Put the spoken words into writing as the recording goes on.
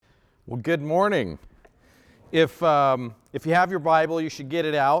Well, good morning. If you have your Bible, you should get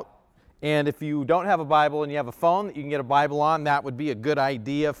it out. And if you don't have a Bible and you have a phone that you can get a Bible on, that would be a good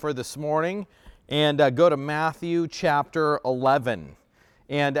idea for this morning. And go to Matthew chapter 11.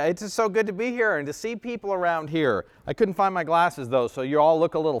 And it's just so good to be here and to see people around here. I couldn't find my glasses, though, so you all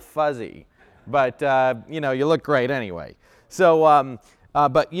look a little fuzzy. But, you look great anyway. So,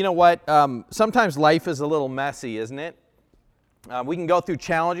 but you know what? Sometimes life is a little messy, isn't it? We can go through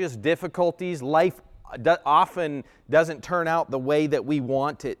challenges, difficulties. Life often doesn't turn out the way that we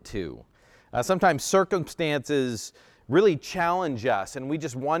want it to. Sometimes circumstances really challenge us, and we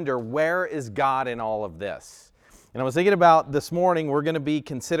just wonder, where is God in all of this? And I was thinking about this morning, we're going to be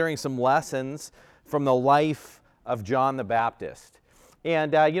considering some lessons from the life of John the Baptist.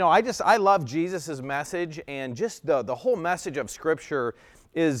 And, I love Jesus' message, and just the whole message of Scripture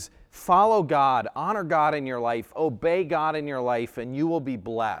is follow God, honor God in your life, obey God in your life, and you will be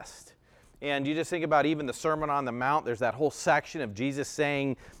blessed. And you just think about even the Sermon on the Mount, there's that whole section of Jesus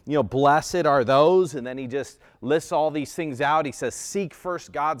saying, blessed are those, and then he just lists all these things out. He says, seek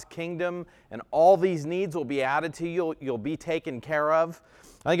first God's kingdom, and all these needs will be added to you. You'll be taken care of.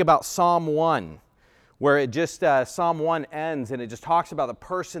 I think about Psalm 1, where it just, Psalm 1 ends, and it just talks about the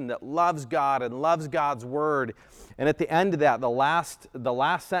person that loves God and loves God's Word. And at the end of that, the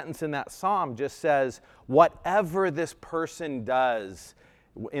last sentence in that psalm just says, whatever this person does,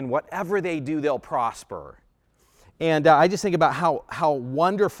 in whatever they do, they'll prosper. And I just think about how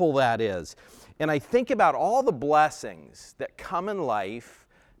wonderful that is. And I think about all the blessings that come in life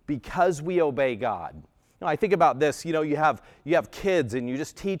because we obey God. I think about this, you have kids and you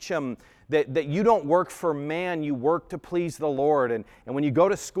just teach them that you don't work for man, you work to please the Lord. And when you go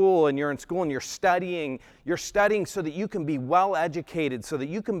to school and you're in school and you're studying so that you can be well educated, so that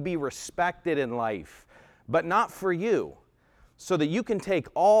you can be respected in life, but not for you. So that you can take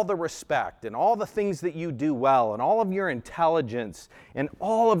all the respect and all the things that you do well and all of your intelligence and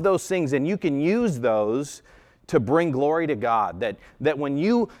all of those things, and you can use those to bring glory to God. That when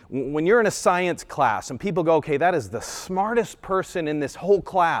you're in a science class and people go, okay, that is the smartest person in this whole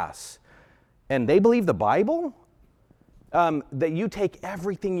class, and they believe the Bible, that you take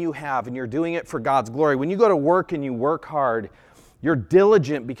everything you have and you're doing it for God's glory. When you go to work and you work hard, you're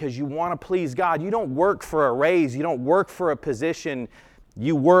diligent because you want to please God. You don't work for a raise. You don't work for a position.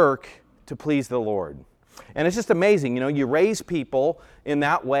 You work to please the Lord. And it's just amazing. You raise people in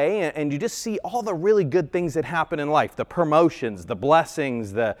that way, and you just see all the really good things that happen in life. The promotions, the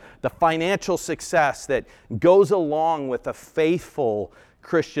blessings, the financial success that goes along with a faithful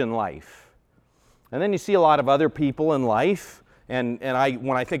Christian life. And then you see a lot of other people in life, and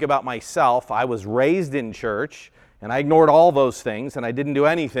when I think about myself, I was raised in church, and I ignored all those things, and I didn't do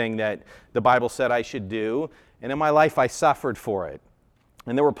anything that the Bible said I should do. And in my life, I suffered for it.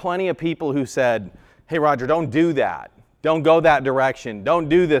 And there were plenty of people who said, hey, Roger, don't do that. Don't go that direction. Don't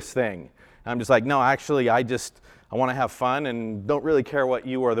do this thing. And I'm just like, no, actually, I want to have fun and don't really care what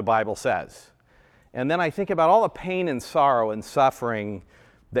you or the Bible says. And then I think about all the pain and sorrow and suffering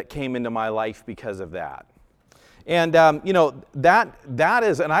that came into my life because of that. And, that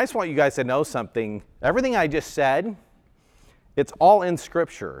is, and I just want you guys to know something. Everything I just said, it's all in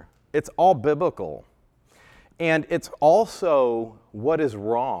Scripture. It's all biblical. And it's also what is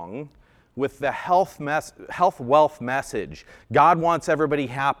wrong with the health wealth message. God wants everybody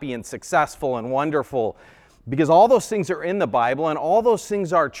happy and successful and wonderful, because all those things are in the Bible, and all those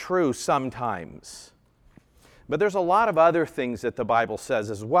things are true sometimes. But there's a lot of other things that the Bible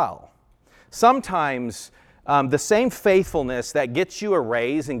says as well. Sometimes the same faithfulness that gets you a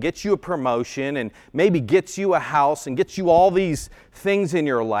raise and gets you a promotion and maybe gets you a house and gets you all these things in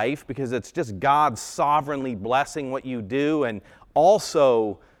your life, because it's just God sovereignly blessing what you do, and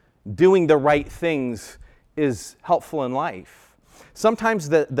also doing the right things is helpful in life. Sometimes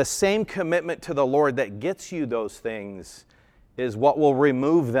the same commitment to the Lord that gets you those things is what will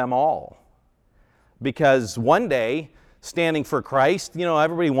remove them all. Because one day, standing for Christ,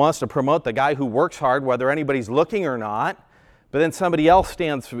 everybody wants to promote the guy who works hard, whether anybody's looking or not. But then somebody else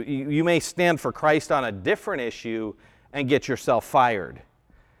you may stand for Christ on a different issue and get yourself fired.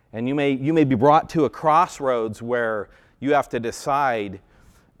 And you may be brought to a crossroads where you have to decide,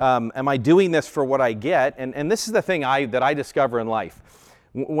 am I doing this for what I get? And this is the thing that I discover in life.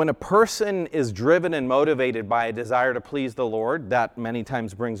 When a person is driven and motivated by a desire to please the Lord, that many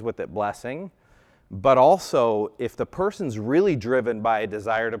times brings with it blessing. But also, if the person's really driven by a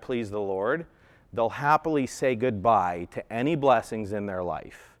desire to please the Lord, they'll happily say goodbye to any blessings in their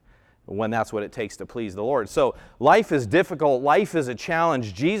life when that's what it takes to please the Lord. So life is difficult. Life is a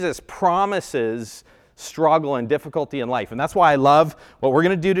challenge. Jesus promises struggle and difficulty in life. And that's why I love what we're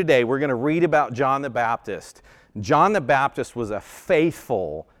going to do today. We're going to read about John the Baptist. John the Baptist was a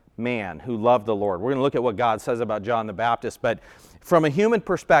faithful man who loved the Lord. We're going to look at what God says about John the Baptist. But from a human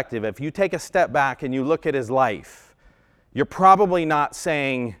perspective, if you take a step back and you look at his life, you're probably not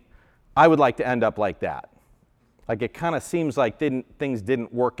saying, I would like to end up like that. Like it kind of seems like things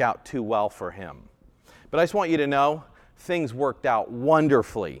didn't work out too well for him. But I just want you to know, things worked out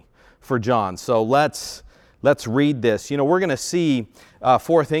wonderfully for John. So let's read this. You know, we're going to see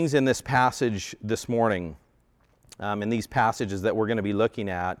 4 things in this passage this morning, in these passages that we're going to be looking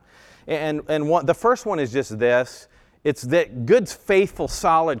at. And the first one is just this. It's that good, faithful,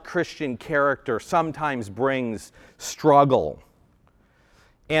 solid Christian character sometimes brings struggle.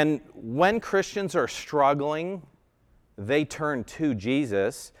 And when Christians are struggling, they turn to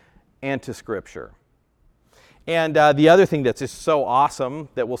Jesus and to Scripture. And the other thing that's just so awesome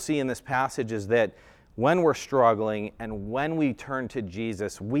that we'll see in this passage is that when we're struggling and when we turn to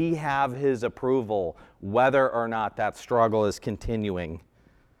Jesus, we have His approval whether or not that struggle is continuing.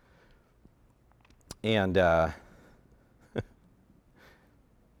 And that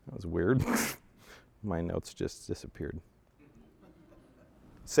was weird. My notes just disappeared.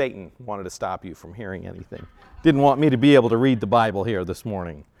 Satan wanted to stop you from hearing anything. Didn't want me to be able to read the Bible here this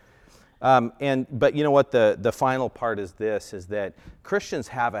morning. But you know what, the final part is this, is that Christians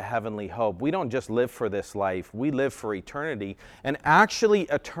have a heavenly hope. We don't just live for this life, we live for eternity. And actually,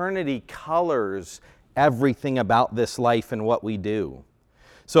 eternity colors everything about this life and what we do.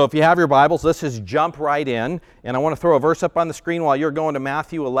 So if you have your Bibles, let's just jump right in. And I want to throw a verse up on the screen while you're going to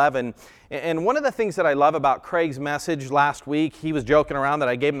Matthew 11. And one of the things that I love about Craig's message last week, he was joking around that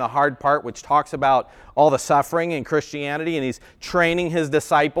I gave him the hard part, which talks about all the suffering in Christianity, and he's training his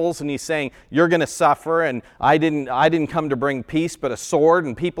disciples, and he's saying, you're going to suffer, and I didn't come to bring peace, but a sword,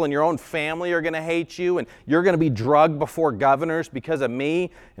 and people in your own family are going to hate you, and you're going to be drugged before governors because of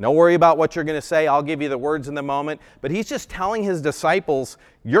me, and don't worry about what you're going to say, I'll give you the words in the moment. But he's just telling his disciples,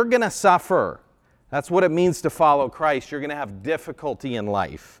 you're going to suffer. That's what it means to follow Christ. You're going to have difficulty in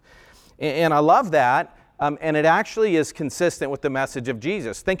life. And I love that, and it actually is consistent with the message of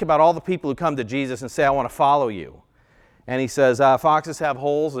Jesus. Think about all the people who come to Jesus and say, I want to follow you. And he says, foxes have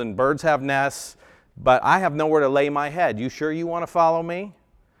holes and birds have nests, but I have nowhere to lay my head. You sure you want to follow me?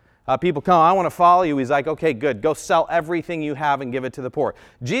 People come, I want to follow you. He's like, okay, good. Go sell everything you have and give it to the poor.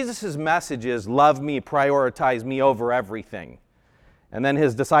 Jesus' message is, love me, prioritize me over everything. And then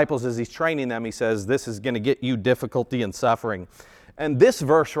his disciples, as he's training them, he says, this is going to get you difficulty and suffering. And this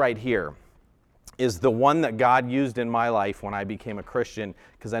verse right here is the one that God used in my life when I became a Christian,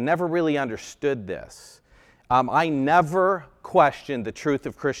 because I never really understood this. I never questioned the truth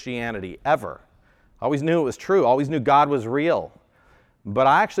of Christianity, ever. I always knew it was true. I always knew God was real. But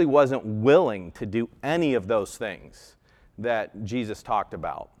I actually wasn't willing to do any of those things that Jesus talked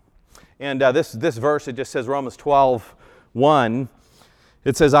about. And this verse, it just says, Romans 12:1,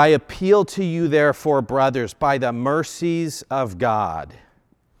 it says, I appeal to you, therefore, brothers, by the mercies of God,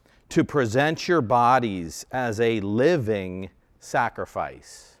 to present your bodies as a living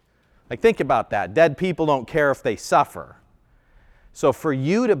sacrifice. Like, think about that. Dead people don't care if they suffer. So for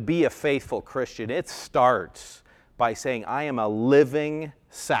you to be a faithful Christian, it starts by saying, I am a living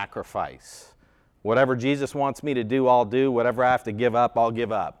sacrifice. Whatever Jesus wants me to do, I'll do. Whatever I have to give up, I'll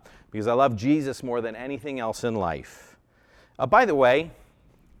give up. Because I love Jesus more than anything else in life. By the way,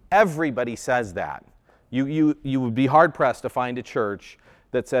 everybody says that. You would be hard-pressed to find a church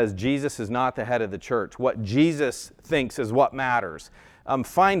that says Jesus is not the head of the church. What Jesus thinks is what matters.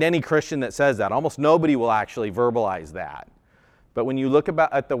 Find any Christian that says that. Almost nobody will actually verbalize that. But when you look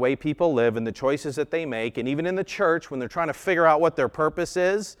at the way people live and the choices that they make, and even in the church, when they're trying to figure out what their purpose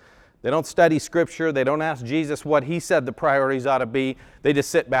is, they don't study Scripture, they don't ask Jesus what He said the priorities ought to be. They just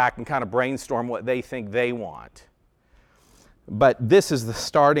sit back and kind of brainstorm what they think they want. But this is the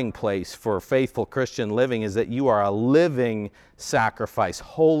starting place for faithful Christian living, is that you are a living sacrifice,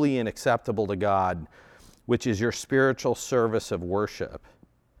 holy and acceptable to God, which is your spiritual service of worship.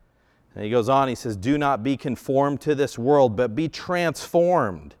 And he goes on, he says, do not be conformed to this world, but be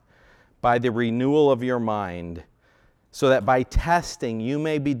transformed by the renewal of your mind, so that by testing you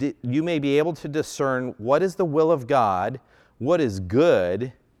may be able to discern what is the will of God, what is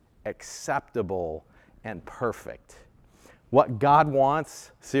good, acceptable, and perfect. What God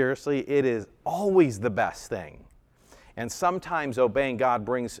wants, seriously, it is always the best thing. And sometimes obeying God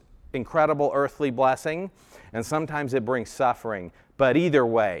brings incredible earthly blessing, and sometimes it brings suffering. But either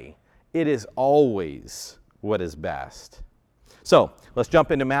way, it is always what is best. So, let's jump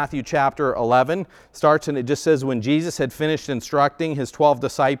into Matthew chapter 11. Starts, and it just says, when Jesus had finished instructing his 12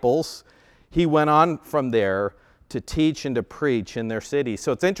 disciples, he went on from there to teach and to preach in their city.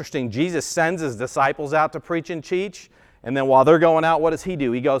 So it's interesting, Jesus sends his disciples out to preach and teach, and then while they're going out, what does he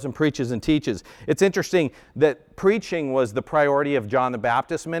do? He goes and preaches and teaches. It's interesting that preaching was the priority of John the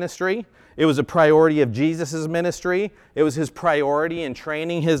Baptist's ministry. It was a priority of Jesus' ministry. It was his priority in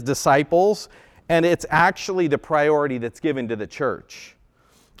training his disciples, and it's actually the priority that's given to the church.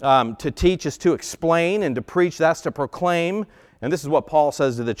 To teach is to explain, and to preach, that's to proclaim. And this is what Paul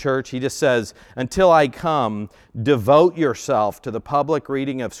says to the church. He just says, until I come, devote yourself to the public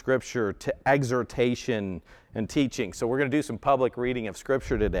reading of Scripture, to exhortation and teaching. So we're going to do some public reading of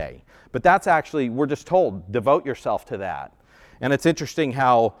Scripture today. But that's actually, we're just told, devote yourself to that. And it's interesting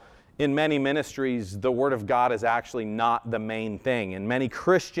how in many ministries, the Word of God is actually not the main thing. In many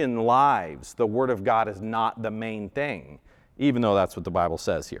Christian lives, the Word of God is not the main thing, even though that's what the Bible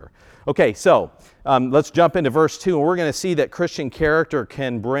says here. Okay, so let's jump into verse 2, and we're going to see that Christian character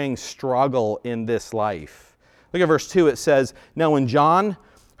can bring struggle in this life. Look at verse 2. It says, now when John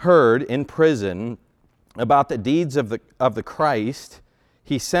heard in prison about the deeds of the Christ,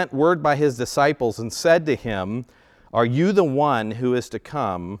 he sent word by his disciples and said to him, are you the one who is to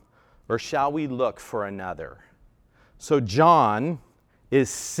come, or shall we look for another? So John is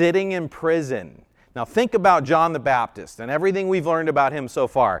sitting in prison. Now think about John the Baptist and everything we've learned about him so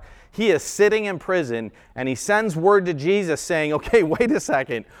far. He is sitting in prison, and he sends word to Jesus saying, okay, wait a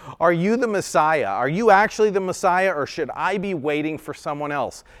second. Are you the Messiah? Are you actually the Messiah, or should I be waiting for someone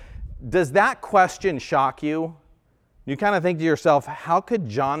else? Does that question shock you? You kind of think to yourself, how could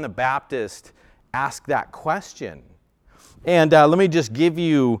John the Baptist ask that question? And let me just give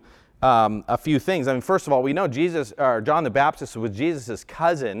you a few things. I mean, first of all, we know John the Baptist was Jesus'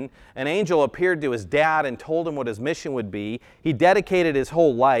 cousin. An angel appeared to his dad and told him what his mission would be. He dedicated his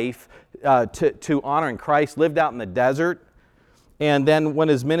whole life to honoring Christ, lived out in the desert. And then when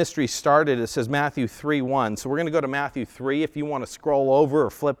his ministry started, it says Matthew 3:1. So we're going to go to Matthew 3 if you want to scroll over or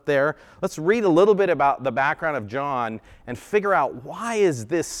flip there. Let's read a little bit about the background of John and figure out, why is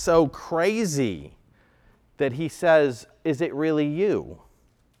this so crazy that he says, is it really you?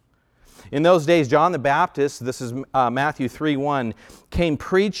 In those days, John the Baptist, this is Matthew 3:1, came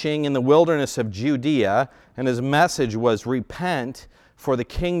preaching in the wilderness of Judea, and his message was, repent, for the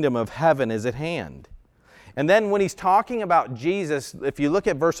kingdom of heaven is at hand. And then when he's talking about Jesus, if you look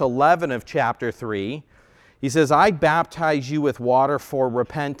at verse 11 of chapter 3, he says, I baptize you with water for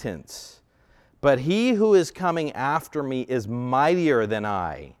repentance, but he who is coming after me is mightier than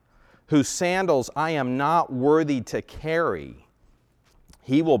I, whose sandals I am not worthy to carry.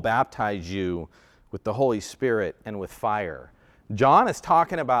 He will baptize you with the Holy Spirit and with fire. John is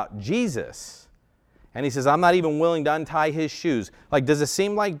talking about Jesus. And he says, I'm not even willing to untie his shoes. Like, does it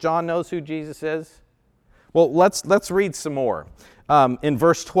seem like John knows who Jesus is? Well, let's read some more. In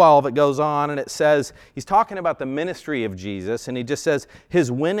verse 12, it goes on and it says, he's talking about the ministry of Jesus, and he just says,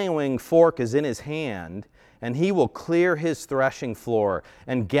 his winnowing fork is in his hand, and he will clear his threshing floor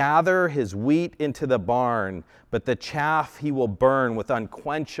and gather his wheat into the barn, but the chaff he will burn with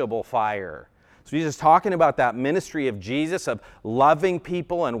unquenchable fire. So he's just talking about that ministry of Jesus, of loving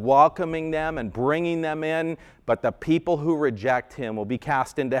people and welcoming them and bringing them in, but the people who reject him will be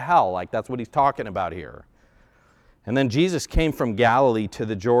cast into hell. Like, that's what he's talking about here. And then Jesus came from Galilee to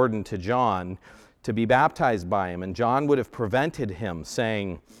the Jordan to John to be baptized by him, and John would have prevented him,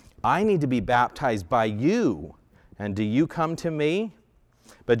 saying, I need to be baptized by you, and do you come to me?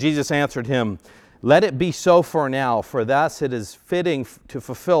 But Jesus answered him, let it be so for now, for thus it is fitting to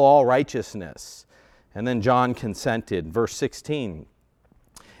fulfill all righteousness. And then John consented. Verse 16.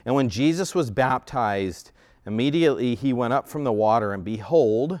 And when Jesus was baptized, immediately he went up from the water, and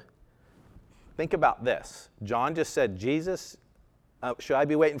behold, think about this. John just said, Jesus, should I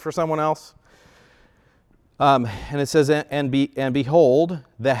be waiting for someone else? And it says, and behold,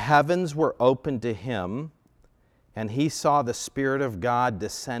 the heavens were opened to him, and he saw the Spirit of God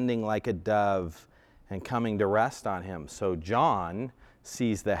descending like a dove and coming to rest on him. So John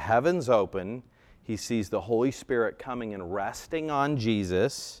sees the heavens open. He sees the Holy Spirit coming and resting on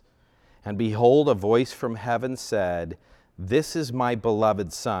Jesus. And behold, a voice from heaven said, this is my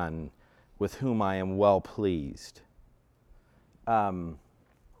beloved Son, with whom I am well pleased.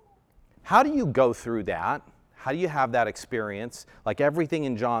 How do you go through that? How do you have that experience? Like everything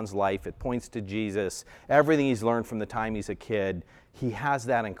in John's life, it points to Jesus. Everything he's learned from the time he's a kid, he has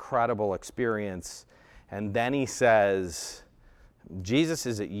that incredible experience. And then he says, Jesus,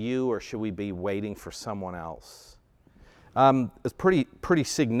 is it you, or should we be waiting for someone else? It's a pretty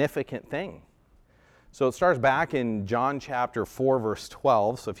significant thing. So it starts back in John chapter 4, verse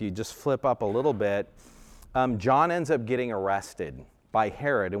 12. So if you just flip up a little bit, John ends up getting arrested by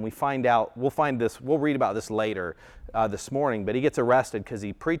Herod. And we'll read about this later this morning, but he gets arrested because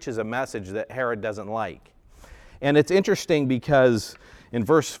he preaches a message that Herod doesn't like. And it's interesting because in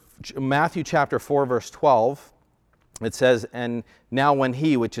Matthew chapter 4, verse 12, it says, "And now when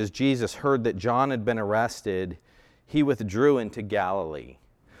he," which is Jesus, "heard that John had been arrested, he withdrew into Galilee."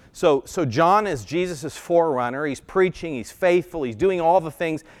 So John is Jesus' forerunner. He's preaching, he's faithful, he's doing all the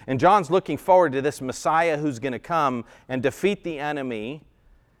things, and John's looking forward to this Messiah who's going to come and defeat the enemy.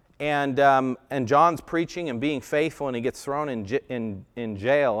 And John's preaching and being faithful, and he gets thrown in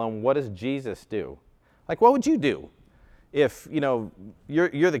jail. And what does Jesus do? Like, what would you do if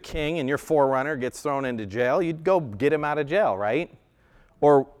you're the king and your forerunner gets thrown into jail? You'd go get him out of jail, right?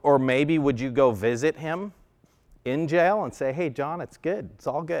 Or maybe would you go visit him in jail and say, "Hey, John, it's good. It's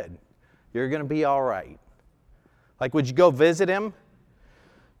all good. You're going to be all right." Like, would you go visit him?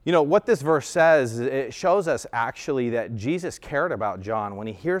 What this verse says, it shows us actually that Jesus cared about John. When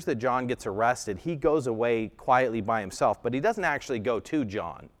he hears that John gets arrested, he goes away quietly by himself, but he doesn't actually go to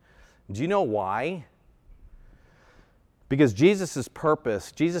John. Do you know why? Because Jesus'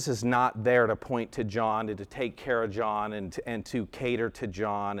 purpose, Jesus is not there to point to John and to take care of John and to cater to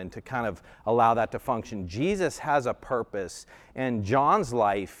John and to kind of allow that to function. Jesus has a purpose, and John's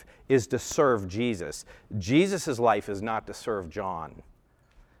life is to serve Jesus. Jesus' life is not to serve John.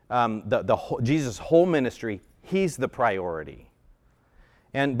 Jesus' whole ministry, he's the priority.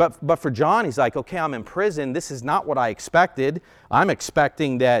 But for John, he's like, okay, I'm in prison. This is not what I expected. I'm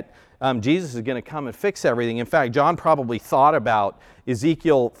expecting that Jesus is going to come and fix everything. In fact, John probably thought about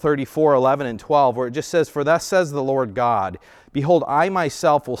Ezekiel 34, 11 and 12, where it just says, "For thus says the Lord God, behold, I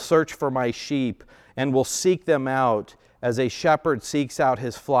myself will search for my sheep and will seek them out as a shepherd seeks out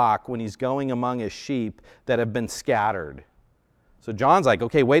his flock when he's going among his sheep that have been scattered." So John's like,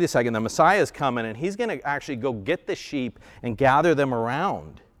 okay, wait a second, the Messiah's coming, and he's going to actually go get the sheep and gather them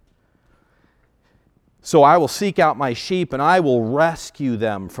around. "So I will seek out my sheep, and I will rescue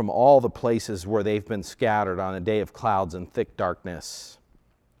them from all the places where they've been scattered on a day of clouds and thick darkness."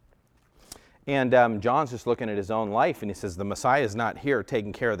 And John's just looking at his own life, and he says, the Messiah is not here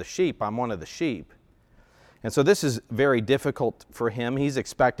taking care of the sheep. I'm one of the sheep. And so this is very difficult for him. He's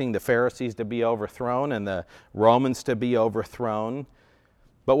expecting the Pharisees to be overthrown and the Romans to be overthrown.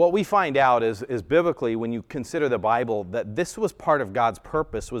 But what we find out is biblically, when you consider the Bible, that this was part of God's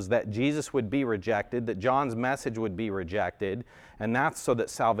purpose, was that Jesus would be rejected, that John's message would be rejected, and that's so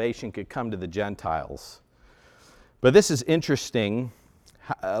that salvation could come to the Gentiles. But this is interesting.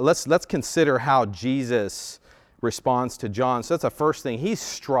 Let's consider how Jesus responds to John. So that's the first thing. He's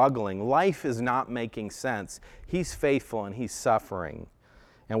struggling. Life is not making sense. He's faithful and he's suffering.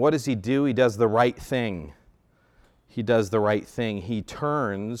 And what does he do? He does the right thing. He does the right thing. He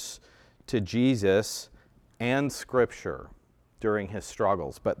turns to Jesus and Scripture during his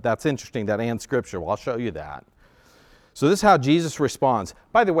struggles. But that's interesting, that and Scripture. Well, I'll show you that. So this is how Jesus responds.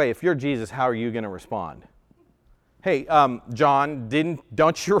 By the way, if you're Jesus, how are you going to respond? Hey, John,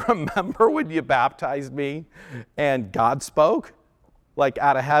 don't you remember when you baptized me and God spoke, like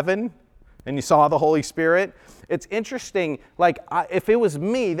out of heaven, and you saw the Holy Spirit? It's interesting, if it was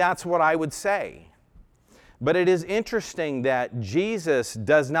me, that's what I would say. But it is interesting that Jesus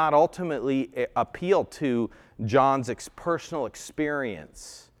does not ultimately appeal to John's personal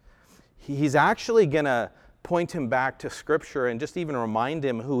experience. He's actually going to point him back to Scripture and just even remind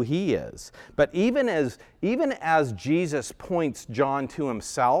him who he is. But even as Jesus points John to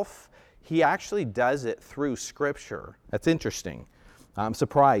himself, he actually does it through Scripture. That's interesting. I'm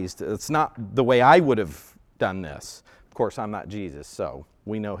surprised. It's not the way I would have done this. Of course, I'm not Jesus, so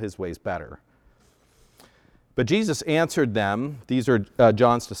we know his ways better. But Jesus answered them, these are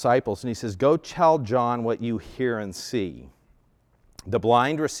John's disciples, and he says, "Go tell John what you hear and see. The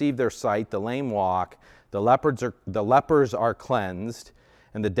blind receive their sight, the lame walk, the lepers are cleansed,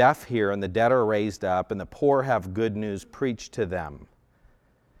 and the deaf hear, and the dead are raised up, and the poor have good news preached to them."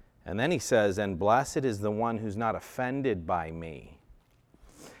 And then he says, "And blessed is the one who's not offended by me."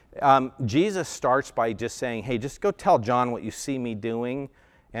 Jesus starts by just saying, hey, just go tell John what you see me doing,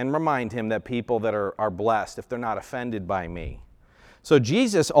 and remind him that people that are blessed if they're not offended by me. So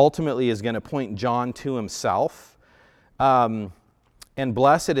Jesus ultimately is going to point John to himself. And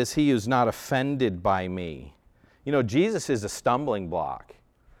blessed is he who's not offended by me. Jesus is a stumbling block.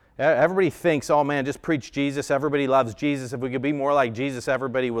 Everybody thinks, oh man, just preach Jesus. Everybody loves Jesus. If we could be more like Jesus,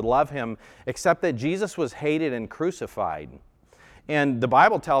 everybody would love him. Except that Jesus was hated and crucified. And the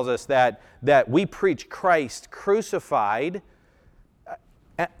Bible tells us that we preach Christ crucified,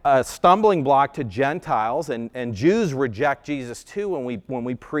 a stumbling block to Gentiles, and Jews reject Jesus too when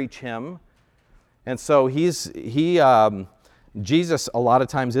we preach him. And so he Jesus a lot of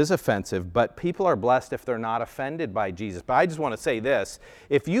times is offensive, but people are blessed if they're not offended by Jesus. But I just want to say this,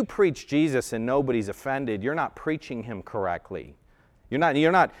 if you preach Jesus and nobody's offended, you're not preaching him correctly.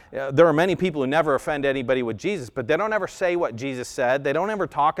 There are many people who never offend anybody with Jesus, but they don't ever say what Jesus said. They don't ever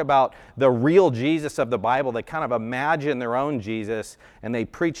talk about the real Jesus of the Bible. They kind of imagine their own Jesus, and they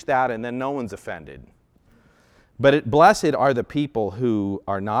preach that, and then no one's offended. But blessed are the people who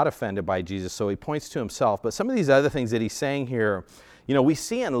are not offended by Jesus, so he points to himself. But some of these other things that he's saying here, we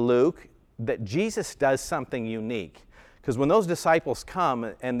see in Luke that Jesus does something unique. Because when those disciples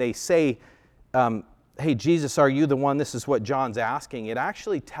come and they say, hey, Jesus, are you the one? This is what John's asking. It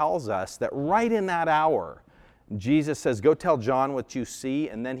actually tells us that right in that hour, Jesus says, go tell John what you see,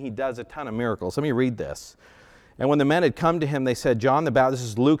 and then he does a ton of miracles. Let me read this. And when the men had come to him, they said, John the Baptist,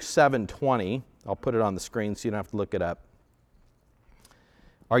 this is Luke 7:20. I'll put it on the screen so you don't have to look it up.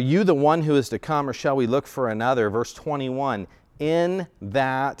 Are you the one who is to come, or shall we look for another? Verse 21, in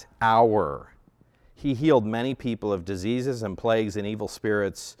that hour he healed many people of diseases and plagues and evil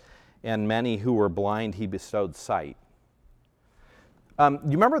spirits, and many who were blind he bestowed sight. You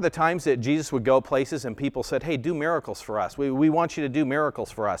remember the times that Jesus would go places and people said, hey, do miracles for us. We want you to do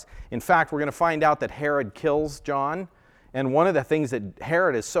miracles for us. In fact, we're going to find out that Herod kills John. And one of the things that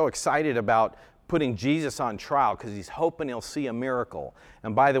Herod is so excited about putting Jesus on trial because he's hoping he'll see a miracle.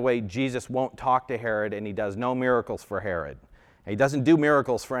 And by the way, Jesus won't talk to Herod, and he does no miracles for Herod. And he doesn't do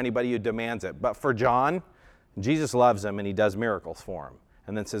miracles for anybody who demands it. But for John, Jesus loves him and he does miracles for him.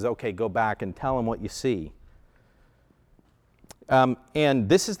 And then says, okay, go back and tell him what you see. And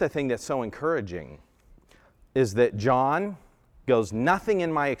this is the thing that's so encouraging, is that John goes, nothing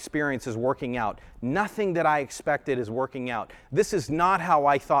in my experience is working out. Nothing that I expected is working out. This is not how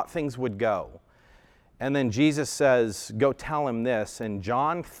I thought things would go. And then Jesus says, go tell him this. And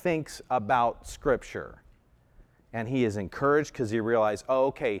John thinks about Scripture. And he is encouraged because he realized, oh,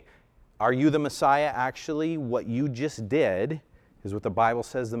 okay, are you the Messiah? Actually, what you just did is what the Bible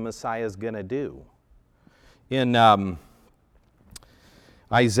says the Messiah is going to do. In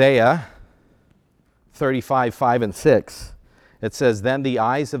Isaiah 35:5-6, it says, then the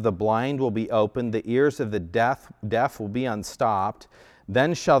eyes of the blind will be opened, the ears of the deaf will be unstopped.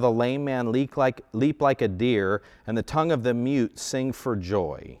 Then shall the lame man leap like a deer, and the tongue of the mute sing for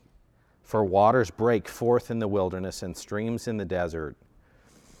joy. For waters break forth in the wilderness and streams in the desert.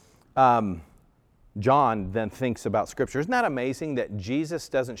 John then thinks about Scripture. Isn't that amazing that Jesus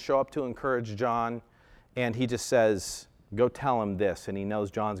doesn't show up to encourage John, and he just says, go tell him this, and he knows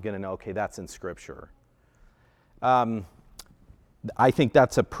John's going to know, okay, that's in Scripture. I think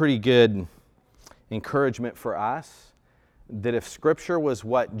that's a pretty good encouragement for us, that if Scripture was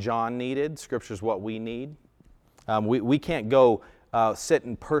what John needed, Scripture is what we need. We can't go sit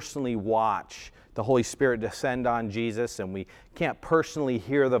and personally watch the Holy Spirit descend on Jesus, and we can't personally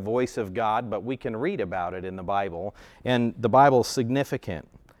hear the voice of God, but we can read about it in the Bible. And the Bible is significant,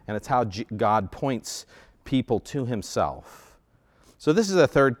 and it's how God points people to himself. So this is a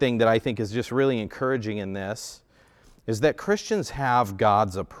third thing that I think is just really encouraging in this, is that Christians have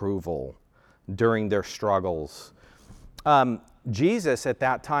God's approval during their struggles. Jesus at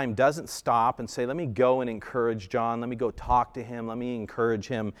that time doesn't stop and say, let me go and encourage John, let me go talk to him, let me encourage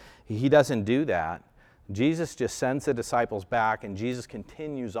him. He doesn't do that. Jesus just sends the disciples back, and Jesus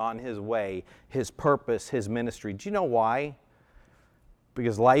continues on his way, his purpose, his ministry. Do you know why?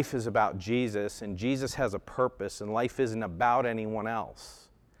 Because life is about Jesus, and Jesus has a purpose, and life isn't about anyone else.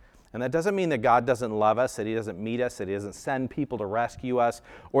 And that doesn't mean that God doesn't love us, that he doesn't meet us, that he doesn't send people to rescue us,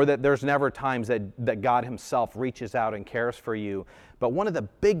 or that there's never times that God himself reaches out and cares for you. But one of the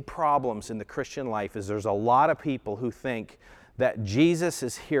big problems in the Christian life is there's a lot of people who think that Jesus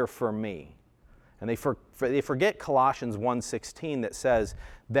is here for me. And they forget Colossians 1:16 that says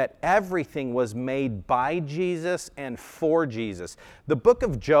that everything was made by Jesus and for Jesus. The book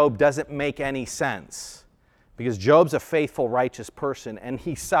of Job doesn't make any sense, because Job's a faithful, righteous person, and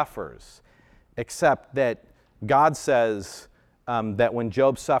he suffers, except that God says that when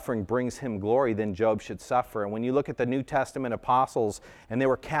Job's suffering brings him glory, then Job should suffer. And when you look at the New Testament apostles, and they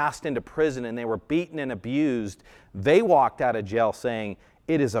were cast into prison, and they were beaten and abused, they walked out of jail saying,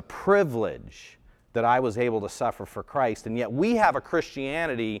 it is a privilege that I was able to suffer for Christ. And yet we have a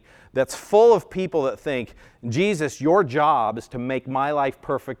Christianity that's full of people that think, Jesus, your job is to make my life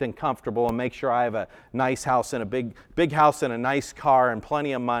perfect and comfortable and make sure I have a nice house and a big house and a nice car and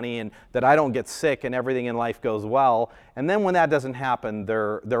plenty of money, and that I don't get sick and everything in life goes well. And then when that doesn't happen,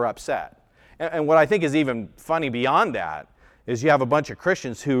 they're upset. And what I think is even funny beyond that is you have a bunch of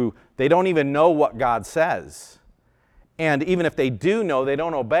Christians who they don't even know what God says. And even if they do know, they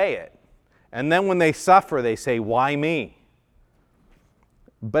don't obey it. And then when they suffer, they say, why me?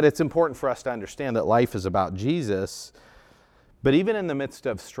 But it's important for us to understand that life is about Jesus. But even in the midst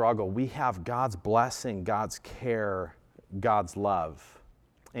of struggle, we have God's blessing, God's care, God's love.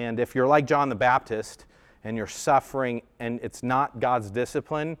 And if you're like John the Baptist and you're suffering and it's not God's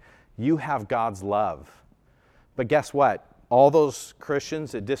discipline, you have God's love. But guess what? All those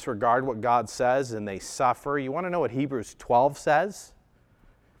Christians that disregard what God says and they suffer, you want to know what Hebrews 12 says?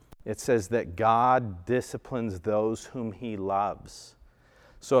 It says that God disciplines those whom He loves.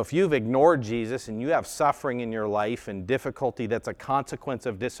 So if you've ignored Jesus and you have suffering in your life and difficulty that's a consequence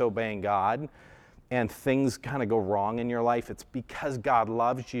of disobeying God, and things kind of go wrong in your life, it's because God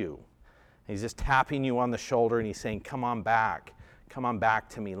loves you. He's just tapping you on the shoulder and He's saying, come on back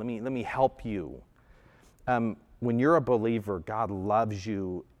to me. Let me help you. When you're a believer, God loves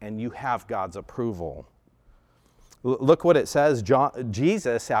you and you have God's approval. Look what it says.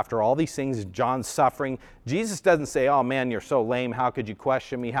 Jesus, after all these things, John's suffering, Jesus doesn't say, oh man, you're so lame. How could you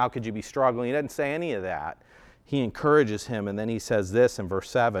question me? How could you be struggling? He doesn't say any of that. He encourages him, and then he says this in verse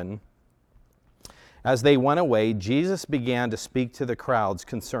 7. As they went away, Jesus began to speak to the crowds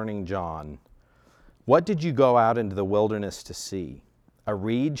concerning John. What did you go out into the wilderness to see? A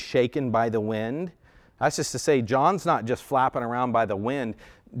reed shaken by the wind? That's just to say, John's not just flapping around by the wind.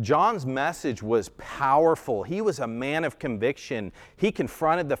 John's message was powerful. He was a man of conviction. He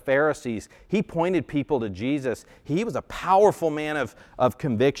confronted the Pharisees. He pointed people to Jesus. He was a powerful man of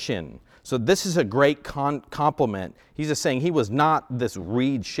conviction. So this is a great compliment. He's just saying he was not this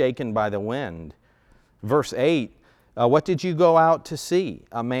reed shaken by the wind. Verse 8, what did you go out to see?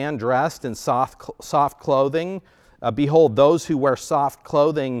 A man dressed in soft clothing? Behold, those who wear soft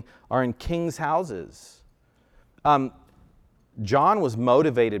clothing are in kings' houses. John was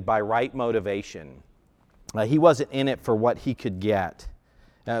motivated by right motivation. He wasn't in it for what he could get.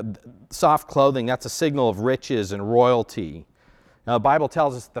 Soft clothing, that's a signal of riches and royalty. Now, the Bible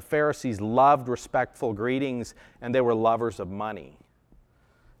tells us the Pharisees loved respectful greetings, and they were lovers of money.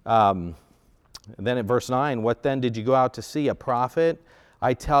 Then at verse 9, what then did you go out to see? A prophet?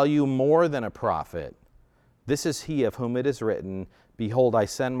 I tell you, more than a prophet. This is he of whom it is written, behold, I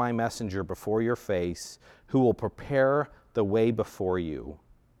send my messenger before your face, who will prepare the way before you.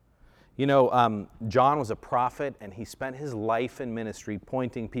 You know, John was a prophet, and he spent his life in ministry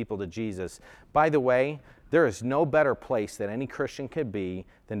pointing people to Jesus. By the way, there is no better place that any Christian could be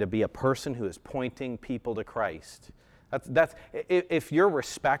than to be a person who is pointing people to Christ. If you're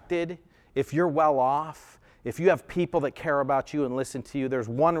respected, if you're well off, if you have people that care about you and listen to you, there's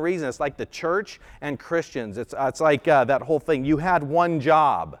one reason. It's like the church and Christians. It's like that whole thing. You had one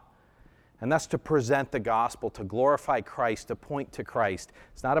job, and that's to present the gospel, to glorify Christ, to point to Christ.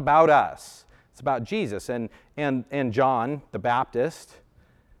 It's not about us. It's about Jesus. And John, the Baptist,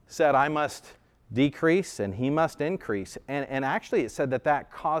 said, I must decrease and he must increase. And actually it said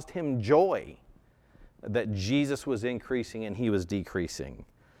that caused him joy, that Jesus was increasing and he was decreasing.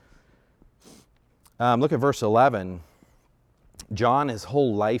 Look at verse 11. John, his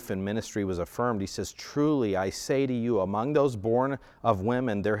whole life and ministry was affirmed. He says, truly, I say to you, among those born of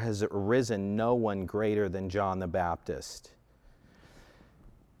women, there has arisen no one greater than John the Baptist.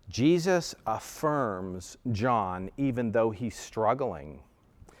 Jesus affirms John even though he's struggling.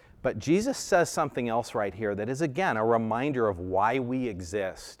 But Jesus says something else right here that is, again, a reminder of why we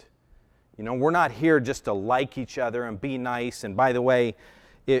exist. You know, we're not here just to like each other and be nice. And by the way,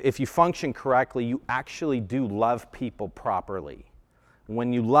 if you function correctly, you actually do love people properly.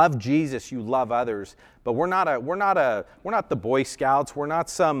 When you love Jesus, you love others. But we're not the Boy Scouts. We're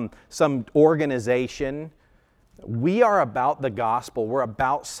not some organization. We are about the gospel. We're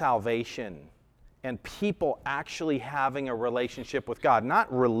about salvation and people actually having a relationship with God,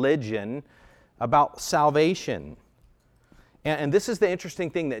 not religion, about salvation. And this is the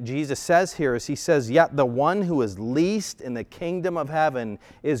interesting thing that Jesus says here, is he says, yet the one who is least in the kingdom of heaven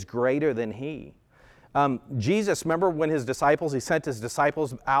is greater than he. Jesus, remember when he sent his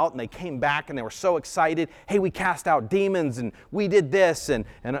disciples out and they came back and they were so excited. Hey, we cast out demons and we did this and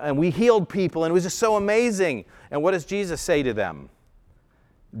we healed people and it was just so amazing. And what does Jesus say to them?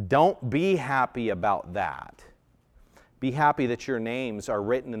 Don't be happy about that. Be happy that your names are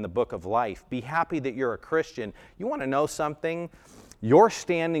written in the book of life. Be happy that you're a Christian. You want to know something? Your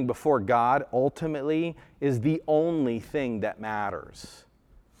standing before God ultimately is the only thing that matters.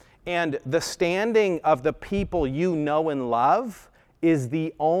 And the standing of the people you know and love is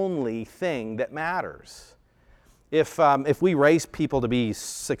the only thing that matters. If we raise people to be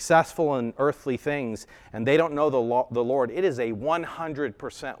successful in earthly things and they don't know the Lord, it is a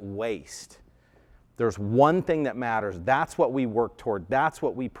 100% waste. There's one thing that matters. That's what we work toward. That's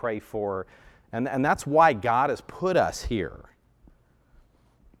what we pray for. And that's why God has put us here.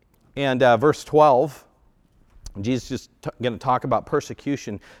 And verse 12, Jesus is just going to talk about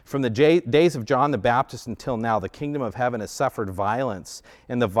persecution. From the days of John the Baptist until now, the kingdom of heaven has suffered violence,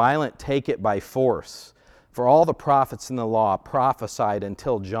 and the violent take it by force. For all the prophets in the law prophesied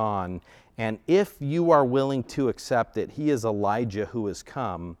until John, and if you are willing to accept it, he is Elijah who has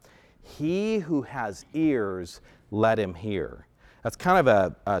come. He who has ears, let him hear. That's kind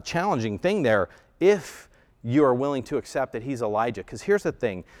of a challenging thing there, if you are willing to accept that he's Elijah. Because here's the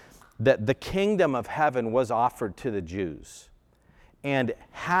thing, that the kingdom of heaven was offered to the Jews. And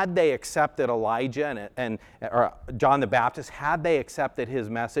had they accepted Elijah or John the Baptist, had they accepted his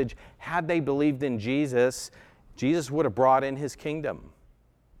message, had they believed in Jesus, Jesus would have brought in his kingdom.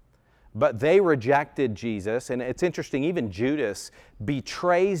 But they rejected Jesus, and it's interesting, even Judas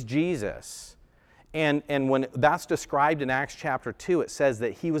betrays Jesus. And when that's described in Acts chapter 2, it says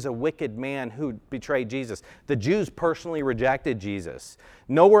that he was a wicked man who betrayed Jesus. The Jews personally rejected Jesus.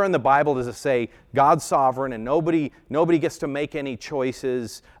 Nowhere in the Bible does it say God's sovereign and nobody gets to make any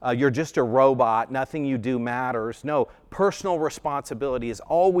choices. You're just a robot. Nothing you do matters. No, personal responsibility is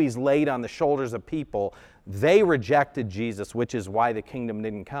always laid on the shoulders of people. They rejected Jesus, which is why the kingdom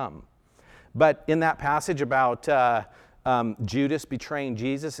didn't come. But in that passage about Judas betraying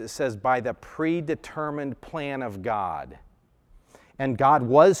Jesus, it says, by the predetermined plan of God. And God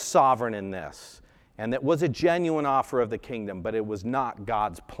was sovereign in this. And it was a genuine offer of the kingdom, but it was not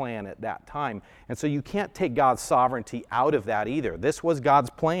God's plan at that time. And so you can't take God's sovereignty out of that either. This was God's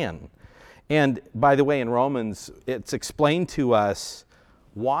plan. And by the way, in Romans, it's explained to us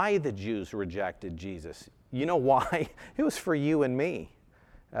why the Jews rejected Jesus. You know why? It was for you and me.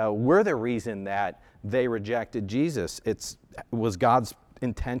 We're the reason that they rejected Jesus. It was God's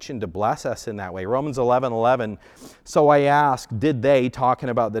intention to bless us in that way. Romans 11:11, so I ask, did they, talking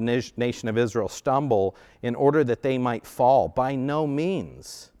about the nation of Israel, stumble in order that they might fall? By no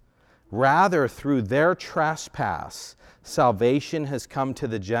means. Rather, through their trespass, salvation has come to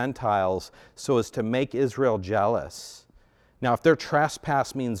the Gentiles so as to make Israel jealous. Now, if their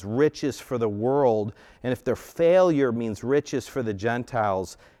trespass means riches for the world, and if their failure means riches for the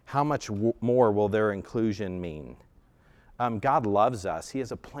Gentiles, how much more will their inclusion mean? God loves us. He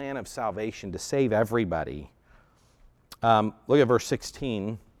has a plan of salvation to save everybody. Look at verse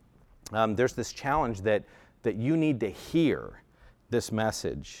 16. There's this challenge that you need to hear this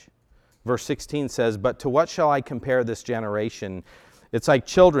message. Verse 16 says, but to what shall I compare this generation? It's like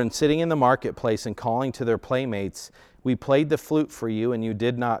children sitting in the marketplace and calling to their playmates, we played the flute for you and you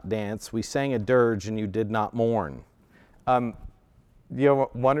did not dance. We sang a dirge and you did not mourn. You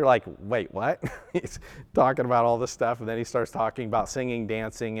wonder, like, wait, what? He's talking about all this stuff, and then he starts talking about singing,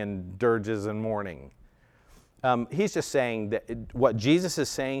 dancing, and dirges and mourning. He's just saying that what Jesus is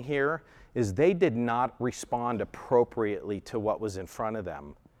saying here is they did not respond appropriately to what was in front of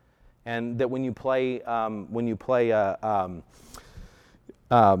them. And that when you play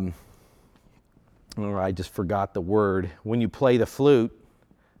I just forgot the word. When you play the flute,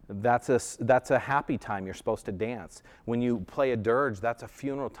 that's a happy time. You're supposed to dance. When you play a dirge, that's a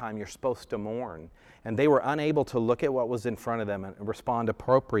funeral time. You're supposed to mourn. And they were unable to look at what was in front of them and respond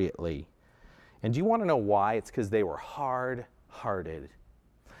appropriately. And do you want to know why? It's because they were hard-hearted.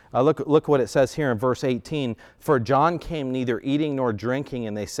 Look what it says here in verse 18. For John came neither eating nor drinking,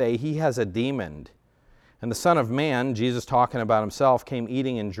 and they say he has a demon. And the Son of Man, Jesus talking about himself, came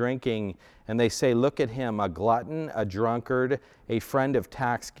eating and drinking, and they say, look at him, a glutton, a drunkard, a friend of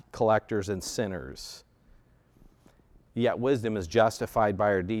tax collectors and sinners. Yet wisdom is justified by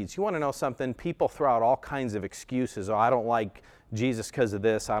her deeds. You want to know something? People throw out all kinds of excuses. Oh, I don't like Jesus because of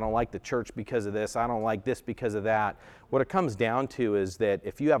this. I don't like the church because of this. I don't like this because of that. What it comes down to is that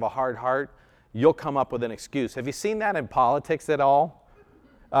if you have a hard heart, you'll come up with an excuse. Have you seen that in politics at all?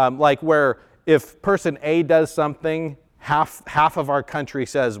 Like where if person A does something, half of our country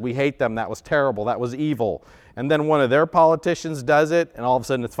says, we hate them, that was terrible, that was evil. And then one of their politicians does it, and all of a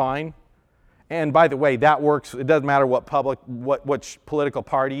sudden it's fine. And by the way, that works. It doesn't matter what political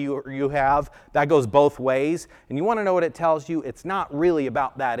party you have. That goes both ways. And you want to know what it tells you? It's not really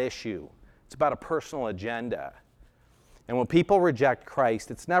about that issue. It's about a personal agenda. And when people reject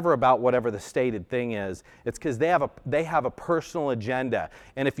Christ, it's never about whatever the stated thing is. It's because they have a personal agenda.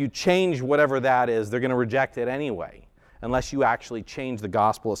 And if you change whatever that is, they're going to reject it anyway, unless you actually change the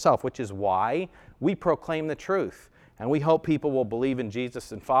gospel itself, which is why we proclaim the truth. And we hope people will believe in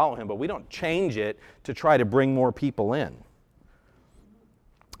Jesus and follow him, but we don't change it to try to bring more people in.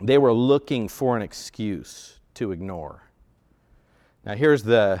 They were looking for an excuse to ignore. Now here's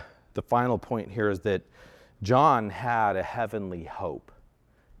the final point here is that John had a heavenly hope.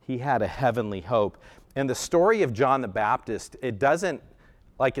 He had a heavenly hope. And the story of John the Baptist, it doesn't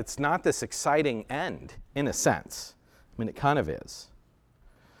like it's not this exciting end, in a sense. I mean, it kind of is.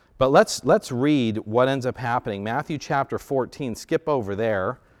 But let's read what ends up happening. Matthew chapter 14, skip over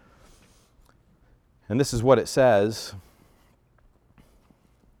there. And this is what it says.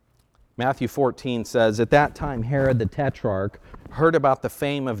 Matthew 14 says, "At that time Herod the Tetrarch heard about the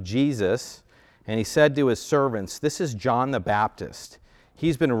fame of Jesus, and he said to his servants, 'This is John the Baptist.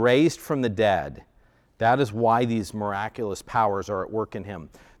 He's been raised from the dead. That is why these miraculous powers are at work in him.'"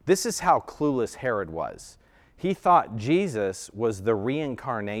 This is how clueless Herod was. He thought Jesus was the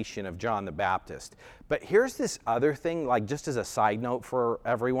reincarnation of John the Baptist. But here's this other thing, like just as a side note for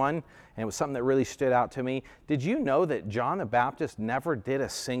everyone, and it was something that really stood out to me. Did you know that John the Baptist never did a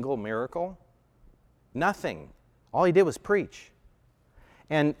single miracle? Nothing. All he did was preach.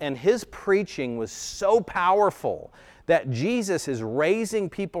 And his preaching was so powerful that Jesus is raising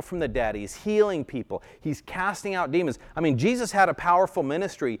people from the dead. He's healing people. He's casting out demons. I mean, Jesus had a powerful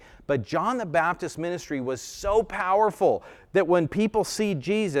ministry, but John the Baptist's ministry was so powerful that when people see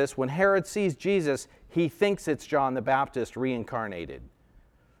Jesus, when Herod sees Jesus, he thinks it's John the Baptist reincarnated.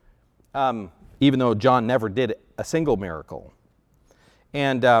 Even though John never did a single miracle.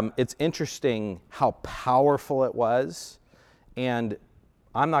 And it's interesting how powerful it was. And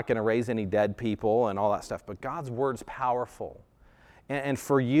I'm not going to raise any dead people and all that stuff, but God's word's powerful. And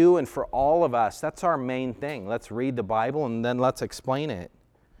for you and for all of us, that's our main thing. Let's read the Bible and then let's explain it.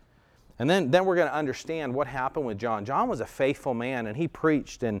 And then we're going to understand what happened with John. John was a faithful man, and he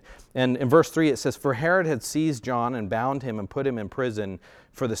preached. And in verse 3 it says, "For Herod had seized John and bound him and put him in prison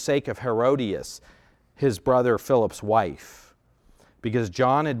for the sake of Herodias, his brother Philip's wife, because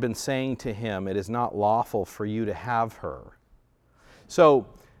John had been saying to him, 'It is not lawful for you to have her.'" So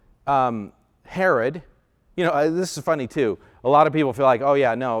Herod, this is funny too. A lot of people feel like, oh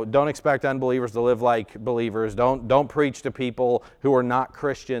yeah, no, don't expect unbelievers to live like believers. Don't preach to people who are not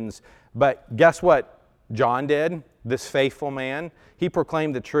Christians. But guess what John did? This faithful man, he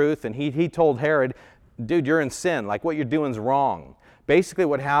proclaimed the truth, and he told Herod, dude, you're in sin. Like what you're doing is wrong. Basically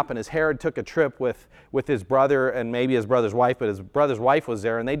what happened is Herod took a trip with his brother and maybe his brother's wife, but his brother's wife was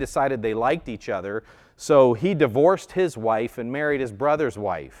there, and they decided they liked each other. So he divorced his wife and married his brother's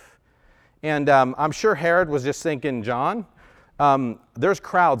wife. And I'm sure Herod was just thinking, John, there's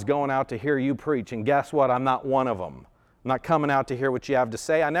crowds going out to hear you preach, and guess what? I'm not one of them. I'm not coming out to hear what you have to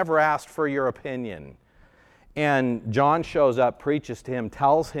say. I never asked for your opinion. And John shows up, preaches to him,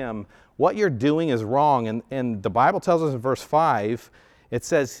 tells him, what you're doing is wrong. And the Bible tells us in verse 5, it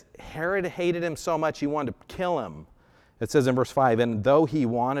says, Herod hated him so much he wanted to kill him. It says in verse 5, "And though he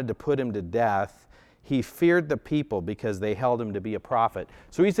wanted to put him to death, he feared the people because they held him to be a prophet."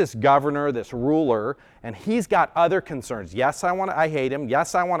 So he's this governor, this ruler, and he's got other concerns. Yes, I hate him.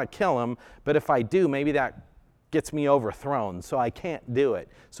 Yes, I want to kill him. But if I do, maybe that gets me overthrown. So I can't do it.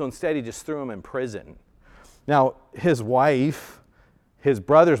 So instead he just threw him in prison. Now his wife, his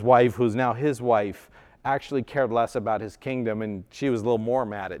brother's wife, who's now his wife, actually cared less about his kingdom, and she was a little more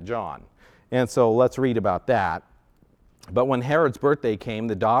mad at John. And so let's read about that. "But when Herod's birthday came,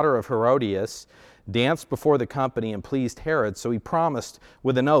 the daughter of Herodias danced before the company and pleased Herod, so he promised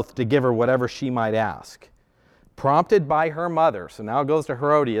with an oath to give her whatever she might ask. Prompted by her mother," so now it goes to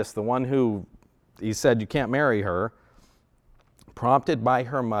Herodias, the one who he said you can't marry her. "Prompted by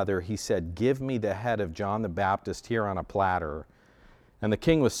her mother, he said, 'Give me the head of John the Baptist here on a platter.' And the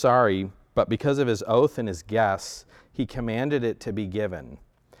king was sorry, but because of his oath and his guests, he commanded it to be given.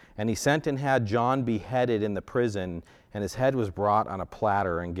 And he sent and had John beheaded in the prison, and his head was brought on a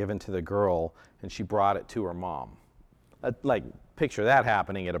platter and given to the girl, and she brought it to her mom." Like, picture that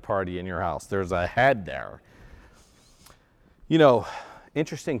happening at a party in your house. There's a head there.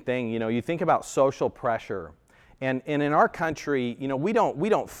 Interesting thing, you think about social pressure. And in our country, we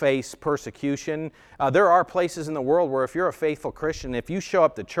don't face persecution. There are places in the world where if you're a faithful Christian, if you show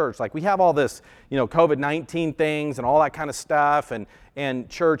up to church, like we have all this, COVID-19 things and all that kind of stuff, and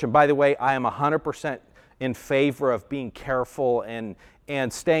church. And by the way, I am 100% in favor of being careful and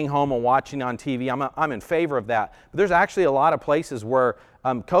staying home and watching on TV. I'm in favor of that. But there's actually a lot of places where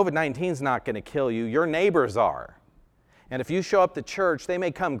COVID-19 is not going to kill you. Your neighbors are. And if you show up to church, they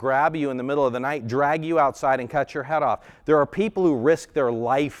may come grab you in the middle of the night, drag you outside, and cut your head off. There are people who risk their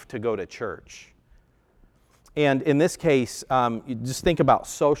life to go to church. And in this case, you just think about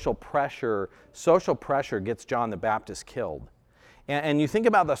social pressure. Social pressure gets John the Baptist killed. And you think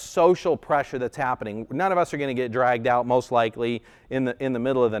about the social pressure that's happening. None of us are going to get dragged out, most likely, in the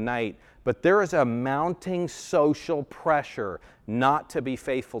middle of the night. But there is a mounting social pressure not to be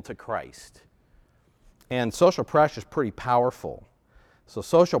faithful to Christ. And social pressure is pretty powerful. So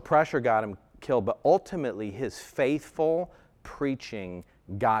social pressure got him killed, but ultimately his faithful preaching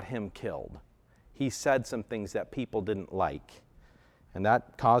got him killed. He said some things that people didn't like, and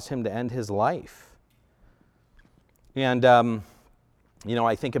that caused him to end his life. And,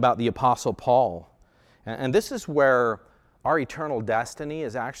 I think about the Apostle Paul, and this is where our eternal destiny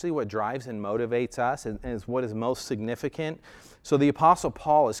is actually what drives and motivates us and is what is most significant. So the Apostle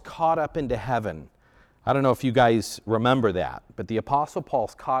Paul is caught up into heaven. I don't know if you guys remember that, but the Apostle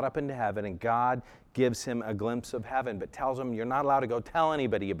Paul's caught up into heaven, and God gives him a glimpse of heaven, but tells him you're not allowed to go tell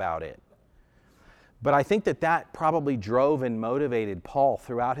anybody about it. But I think that probably drove and motivated Paul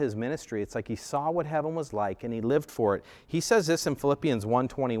throughout his ministry. It's like he saw what heaven was like, and he lived for it. He says this in Philippians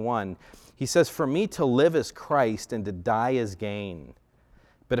 1:21. He says, "For me to live is Christ, and to die is gain.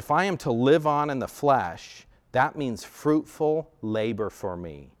 But if I am to live on in the flesh, that means fruitful labor for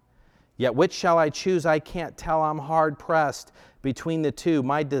me. Yet which shall I choose? I can't tell. I'm hard pressed between the two.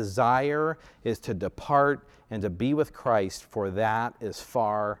 My desire is to depart and to be with Christ, for that is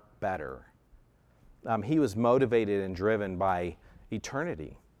far better." He was motivated and driven by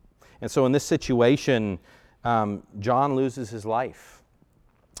eternity. And so in this situation, John loses his life.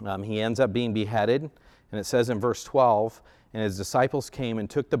 He ends up being beheaded, and it says in verse 12, "And his disciples came and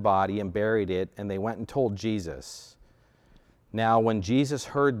took the body and buried it, and they went and told Jesus. Now when Jesus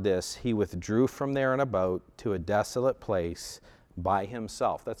heard this, he withdrew from there in a boat to a desolate place by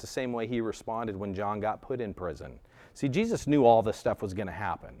himself." That's the same way he responded when John got put in prison. See, Jesus knew all this stuff was going to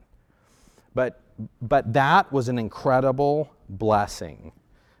happen. But that was an incredible blessing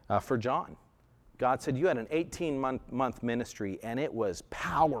for John. God said, you had an 18-month ministry, and it was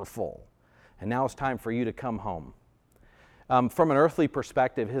powerful. And now it's time for you to come home. From an earthly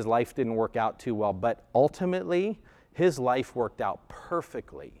perspective, his life didn't work out too well, but ultimately, his life worked out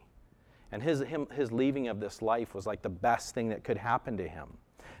perfectly. And his leaving of this life was like the best thing that could happen to him.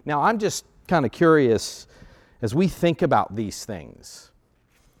 Now, I'm just kind of curious, as we think about these things,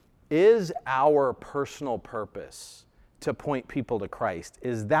 is our personal purpose to point people to Christ?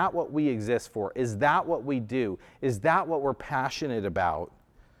 Is that what we exist for? Is that what we do? Is that what we're passionate about?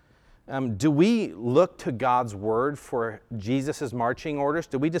 Do we look to God's word for Jesus' marching orders?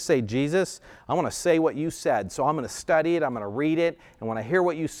 Do we just say, Jesus, I want to say what you said, so I'm going to study it, I'm going to read it, and when I hear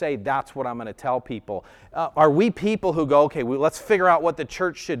what you say, that's what I'm going to tell people? Are we people who go, okay, let's figure out what the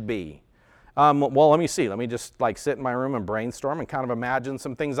church should be? Well, let me see. Let me just sit in my room and brainstorm and kind of imagine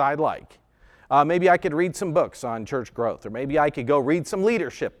some things I'd like. Maybe I could read some books on church growth, or maybe I could go read some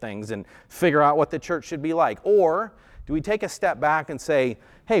leadership things and figure out what the church should be like. Or do we take a step back and say,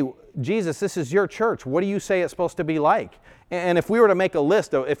 hey, Jesus, this is your church. What do you say it's supposed to be like? And if you were to make a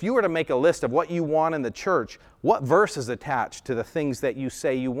list of what you want in the church, what verse is attached to the things that you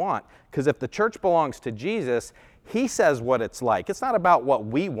say you want? Because if the church belongs to Jesus, he says what it's like. It's not about what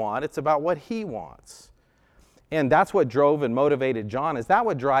we want, it's about what he wants. And that's what drove and motivated John. Is that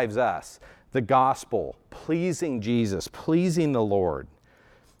what drives us? The gospel, pleasing Jesus, pleasing the Lord.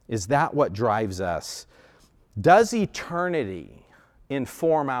 Is that what drives us? Does eternity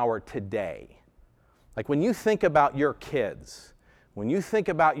inform our today? Like when you think about your kids, when you think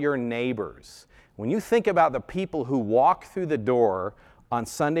about your neighbors, when you think about the people who walk through the door on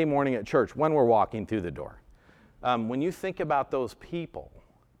Sunday morning at church, when we're walking through the door, when you think about those people,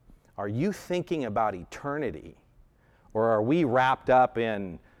 are you thinking about eternity? Or are we wrapped up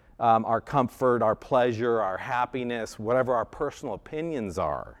in our comfort, our pleasure, our happiness, whatever our personal opinions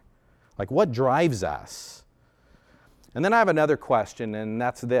are? Like what drives us? And then I have another question, and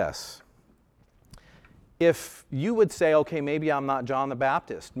that's this. If you would say, okay, maybe I'm not John the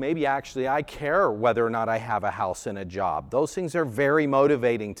Baptist. Maybe actually I care whether or not I have a house and a job. Those things are very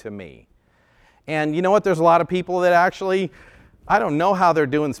motivating to me. And you know what? There's a lot of people that actually, I don't know how they're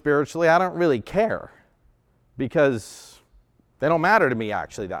doing spiritually. I don't really care because they don't matter to me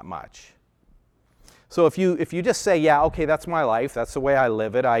actually that much. So if you just say, yeah, okay, that's my life. That's the way I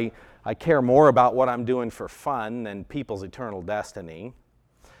live it. I care more about what I'm doing for fun than people's eternal destiny.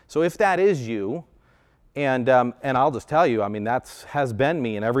 So if that is you, and I'll just tell you, I mean, has been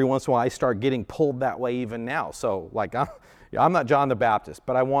me, and every once in a while I start getting pulled that way even now. So like I'm not John the Baptist,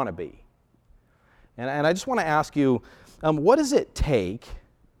 but I want to be. And I just want to ask you, what does it take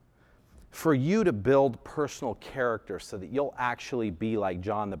for you to build personal character so that you'll actually be like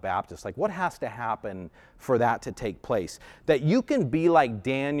John the Baptist? Like, what has to happen for that to take place? That you can be like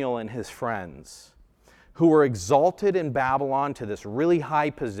Daniel and his friends, who were exalted in Babylon to this really high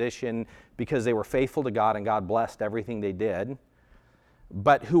position because they were faithful to God and God blessed everything they did,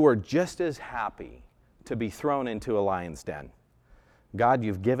 but who were just as happy to be thrown into a lion's den. God,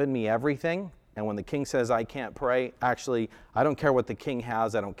 you've given me everything. And when the king says I can't pray, actually, I don't care what the king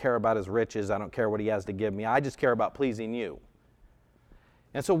has. I don't care about his riches. I don't care what he has to give me. I just care about pleasing you.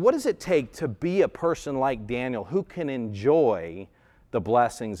 And so what does it take to be a person like Daniel who can enjoy the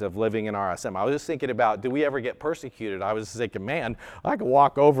blessings of living in RSM? I was just thinking about, do we ever get persecuted? I was thinking, man, I could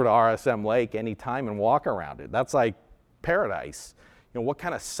walk over to RSM Lake anytime and walk around it. That's like paradise. What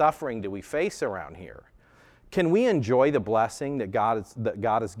kind of suffering do we face around here? Can we enjoy the blessing that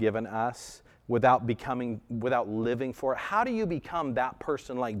God has given us without living for it? How do you become that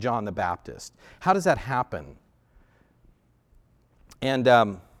person like John the Baptist? How does that happen? And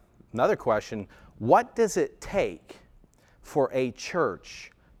another question, what does it take for a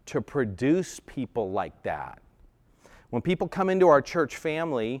church to produce people like that? When people come into our church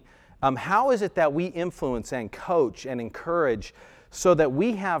family, how is it that we influence and coach and encourage so that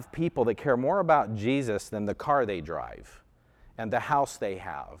we have people that care more about Jesus than the car they drive and the house they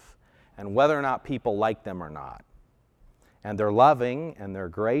have and whether or not people like them or not? And they're loving and they're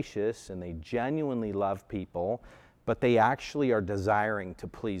gracious and they genuinely love people, but they actually are desiring to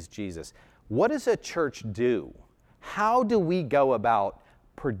please Jesus. What does a church do? How do we go about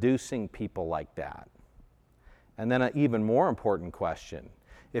producing people like that? And then an even more important question.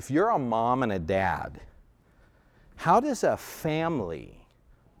 If you're a mom and a dad, how does a family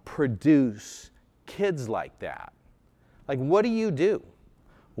produce kids like that? Like, what do you do?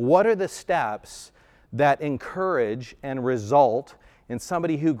 What are the steps that encourage and result in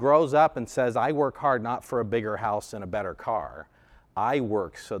somebody who grows up and says, I work hard not for a bigger house and a better car. I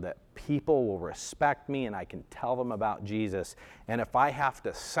work so that people will respect me and I can tell them about Jesus. And if I have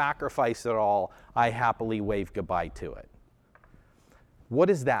to sacrifice it all, I happily wave goodbye to it. What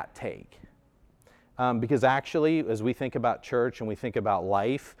does that take? Because actually, as we think about church and we think about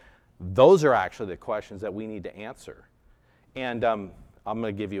life, those are actually the questions that we need to answer. And I'm going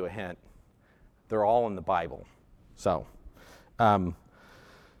to give you a hint. They're all in the Bible. So, we're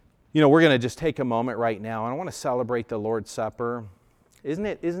going to just take a moment right now, and I want to celebrate the Lord's Supper. Isn't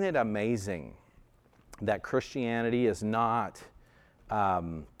it amazing that Christianity is not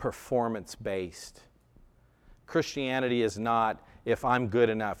performance-based? Christianity is not, if I'm good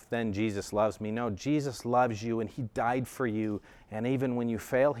enough, then Jesus loves me. No, Jesus loves you, and he died for you, and even when you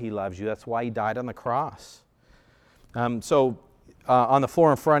fail, he loves you. That's why he died on the cross. On the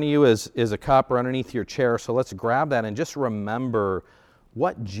floor in front of you is a cup or underneath your chair, so let's grab that and just remember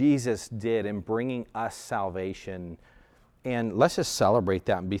what Jesus did in bringing us salvation. And let's just celebrate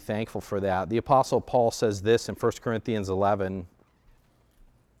that and be thankful for that. The Apostle Paul says this in 1 Corinthians 11,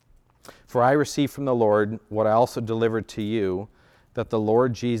 "For I received from the Lord what I also delivered to you, that the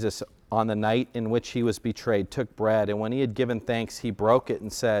Lord Jesus, on the night in which he was betrayed, took bread, and when he had given thanks, he broke it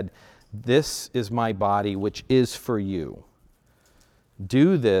and said, 'This is my body, which is for you.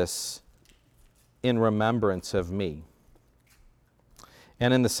 Do this in remembrance of me.'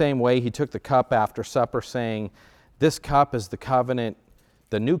 And in the same way, he took the cup after supper, saying, 'This cup is the covenant,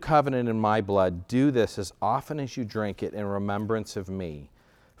 the new covenant in my blood. Do this as often as you drink it in remembrance of me.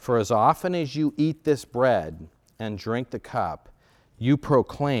 For as often as you eat this bread and drink the cup, you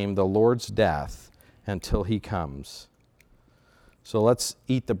proclaim the Lord's death until he comes.'" So let's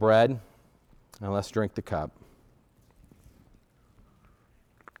eat the bread and let's drink the cup.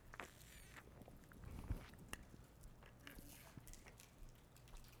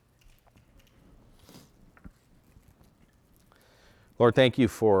 Lord, thank you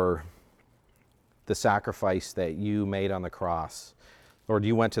for the sacrifice that you made on the cross. Lord,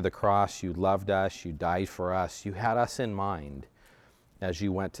 you went to the cross, you loved us, you died for us, you had us in mind as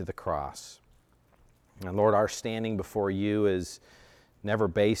you went to the cross. And Lord, our standing before you is never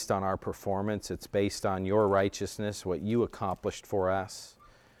based on our performance, it's based on your righteousness, what you accomplished for us.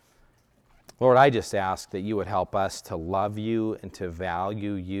 Lord, I just ask that you would help us to love you and to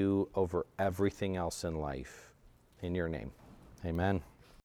value you over everything else in life. In your name. Amen.